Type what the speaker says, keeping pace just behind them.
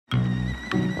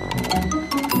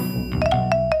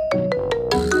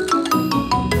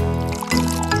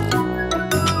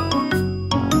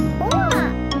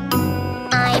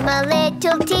I'm a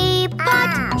little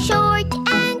teapot, short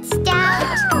and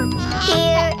stout.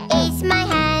 Here is my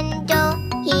handle,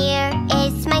 here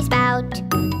is my spout.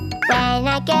 When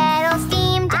I get all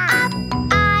steamed up,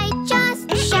 I just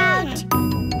shout.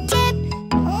 Tip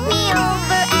me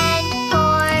over and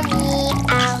pour me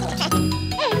out.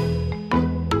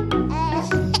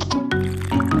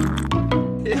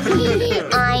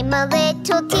 I'm a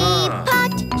little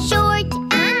teapot, short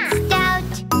and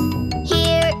stout.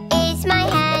 Here is my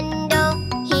handle,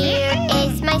 here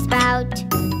is my spout.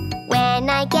 When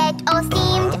I get all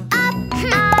steamed up,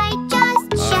 I just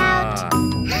shout.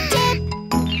 Tip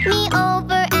me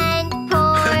over and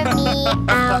pour me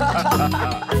out.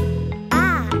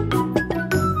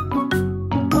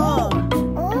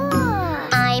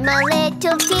 I'm a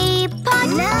little teapot,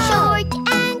 short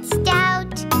and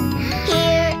stout.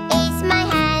 Here is my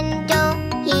handle,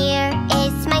 here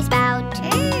is my spout.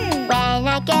 When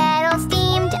I get all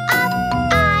steamed up,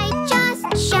 I just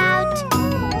shout.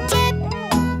 Tip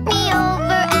me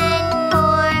over and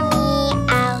pour me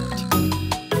out.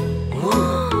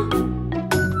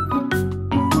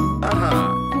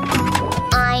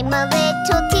 I'm a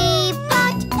little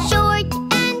teapot, short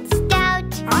and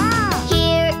stout.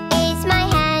 Here is my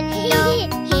handle,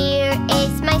 here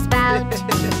is my spout.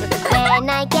 When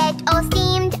I get all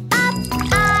steamed up,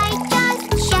 I just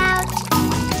shout.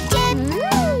 Tip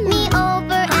me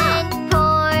over and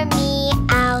pour me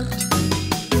out.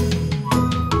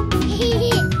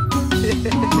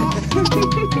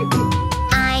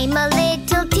 I'm a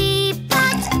little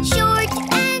teapot, short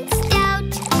and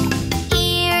stout.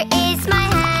 Here is my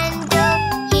handle,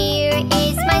 here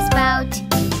is my spout.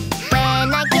 When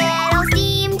I get all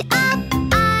steamed up,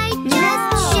 I just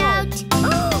shout.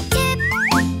 Tip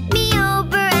me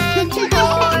over and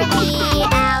pour me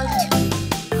out.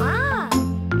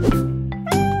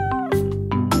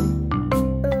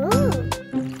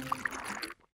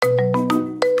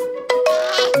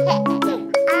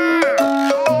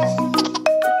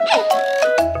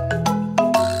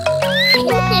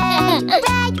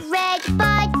 Red,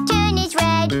 button is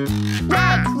red.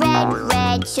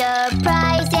 Red,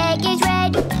 surprise egg is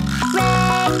red.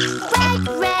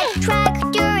 Red,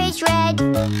 tractor is red.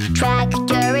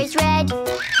 Tractor is red.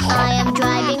 I am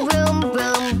driving vroom,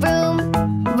 vroom, vroom.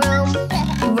 Vroom,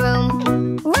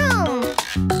 vroom, vroom.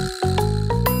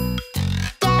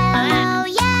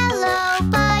 Yellow,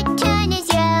 button is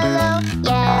yellow.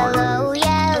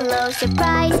 Yellow,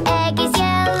 surprise egg is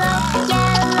yellow.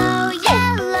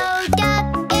 Yellow, duck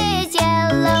is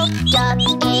yellow. Duck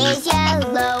is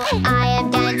yellow. I am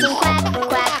dancing quack,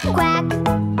 quack, quack.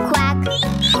 Quack,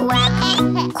 quack,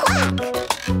 quack.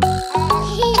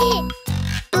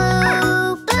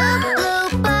 Blue,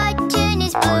 button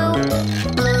is blue.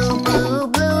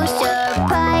 Blue,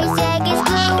 surprise egg is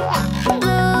blue.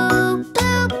 Blue,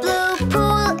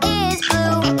 pool is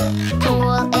blue.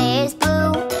 Pool is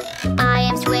blue. I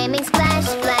am swimming splash,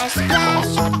 splash, splash.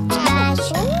 Splash,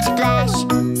 splash,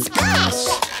 splash.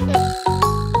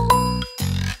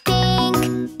 Pink,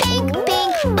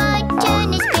 button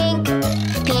is pink.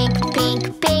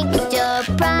 Pink,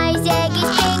 surprise egg is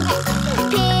pink.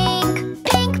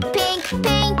 Pink,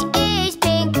 paint is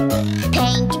pink.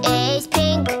 Paint is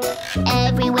pink.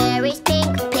 Everywhere is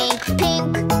pink.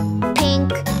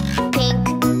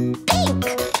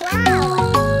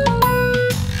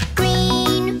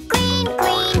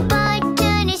 Green,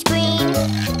 button is green.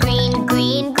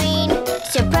 Green,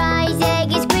 surprise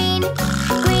egg is green.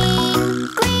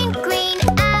 Green,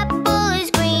 apple is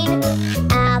green.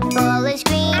 Apple is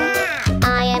green.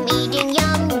 I am eating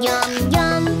yum, yum,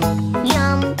 yum.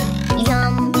 Yum,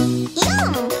 yum,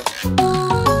 yum.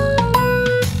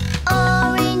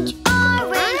 Orange,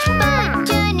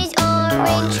 button is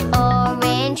orange.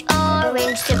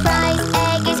 Orange, surprise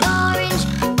egg is orange.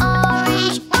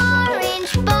 Orange, ball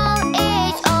is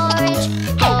orange.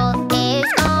 Ball is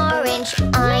orange.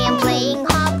 I am playing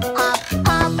hop, hop,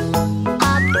 hop.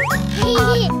 Hop,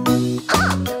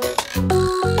 hop,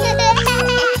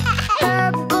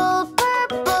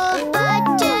 Purple,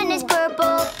 button is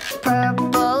purple.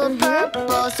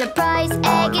 Purple, surprise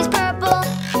egg is purple.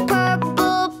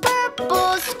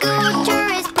 Purple, scooter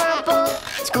is purple.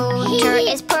 Scooter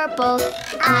is purple.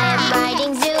 I am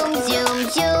riding zoom, zoom,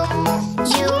 zoom.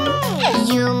 Zoom, zoom,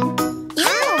 zoom.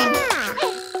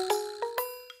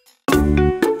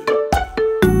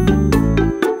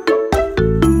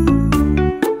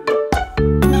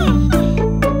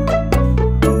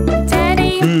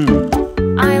 Daddy,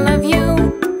 I love you.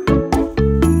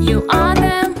 You are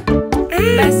the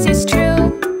best, it's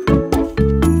true.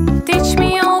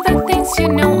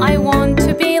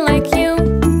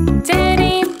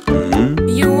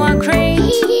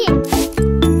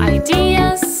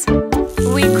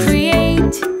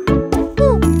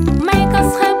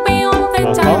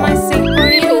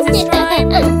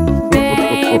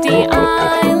 Daddy,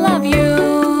 I love you.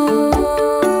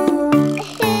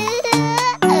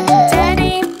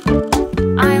 Daddy,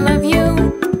 I love you.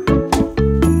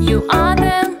 You are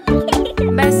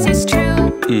the best, it's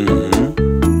true.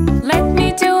 Let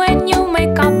me do any new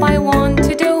makeup I want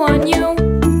to do on you.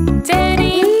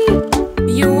 Daddy,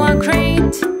 you are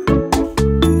great.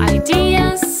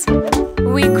 Ideas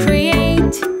we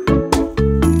create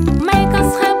make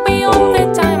us happy all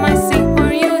the time. I sing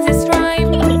for you this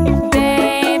rhyme.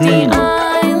 Daddy,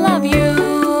 I love you.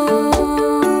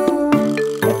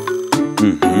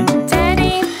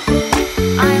 Daddy,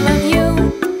 I love you.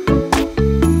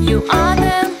 You are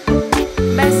the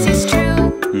best, it's true.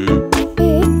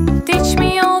 Teach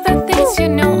me all the things you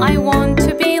know. I want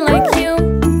to be like you.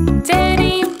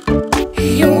 Daddy,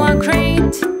 you are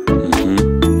great.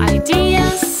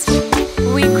 Ideas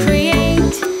we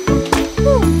create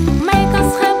make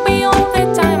us happy all the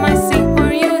time. I sing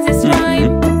for you this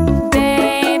rhyme.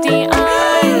 Daddy, I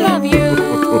love you.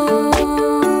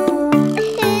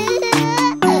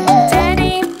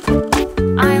 Daddy,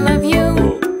 I love you.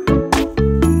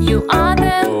 You are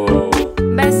the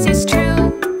best, it's true.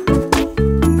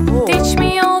 Teach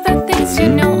me all the things you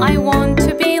know. I want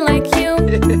to be like you.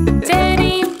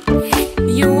 Daddy,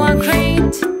 you are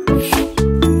great.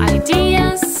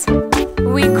 Ideas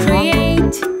we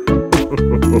create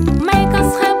make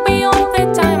us happy all the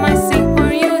time. I sing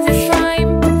for you this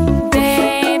rhyme.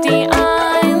 Daddy,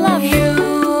 I love you.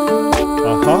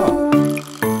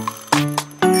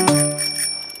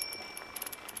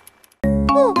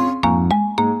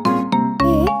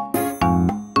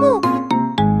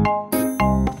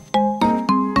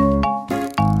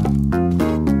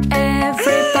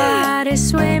 Everybody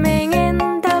swimming in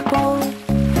the pool,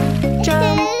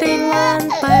 jumping one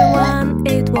by one,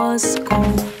 it was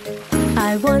cool.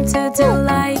 I want to do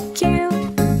like you.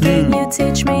 Can you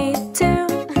teach me to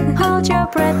hold your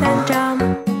breath and jump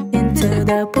into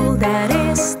the pool? That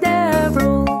is the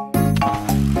rule.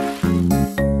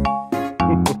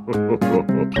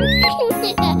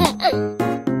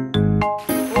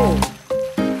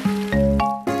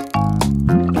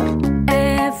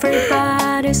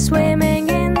 Everybody swimming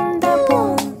in the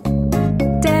pool.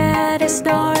 Daddy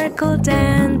snorkeled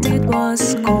and it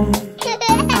was cool.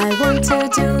 I want to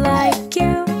do like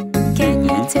you. Can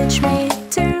you teach me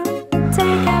to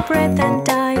take a breath and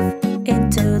dive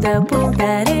into the pool?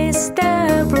 That is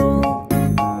the rule.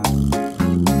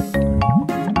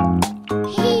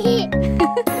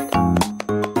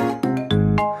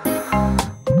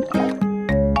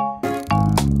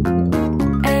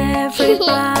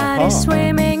 Everybody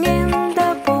swimming in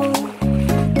the pool.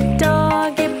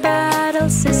 Doggy paddle,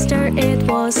 sister, it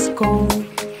was cool.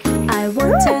 I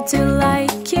want to do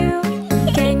like you.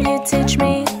 Can you teach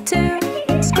me to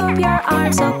scoop your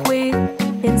arms so quick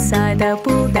inside the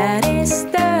pool? That is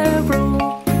the rule.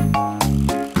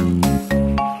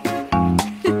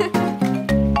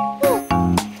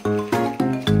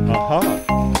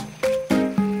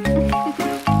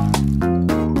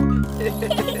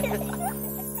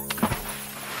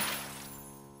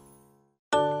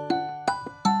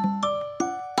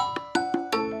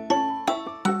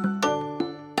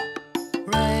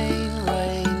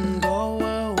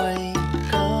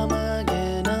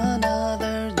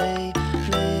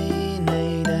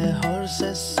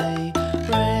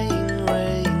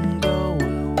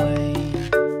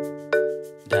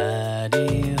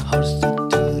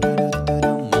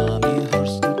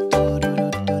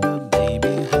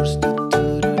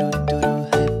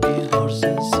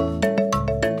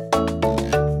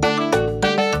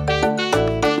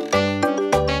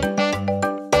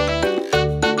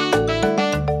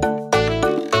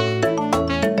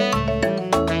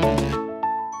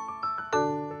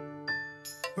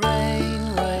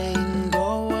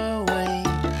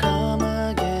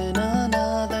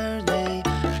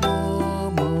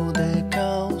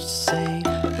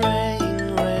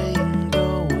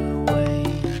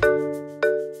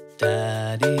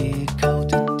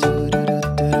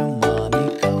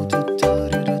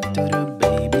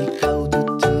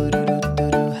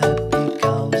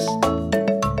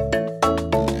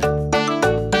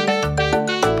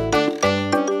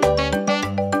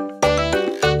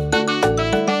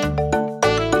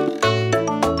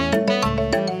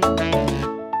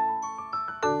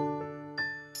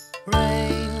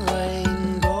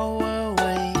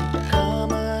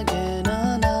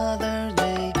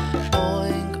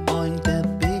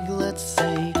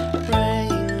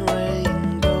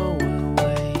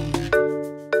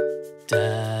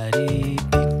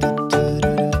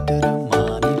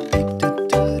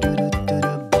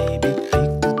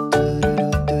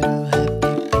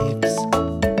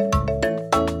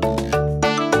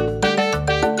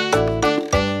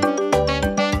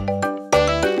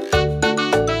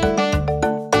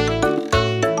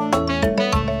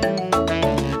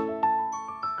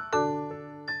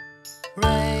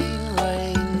 Rain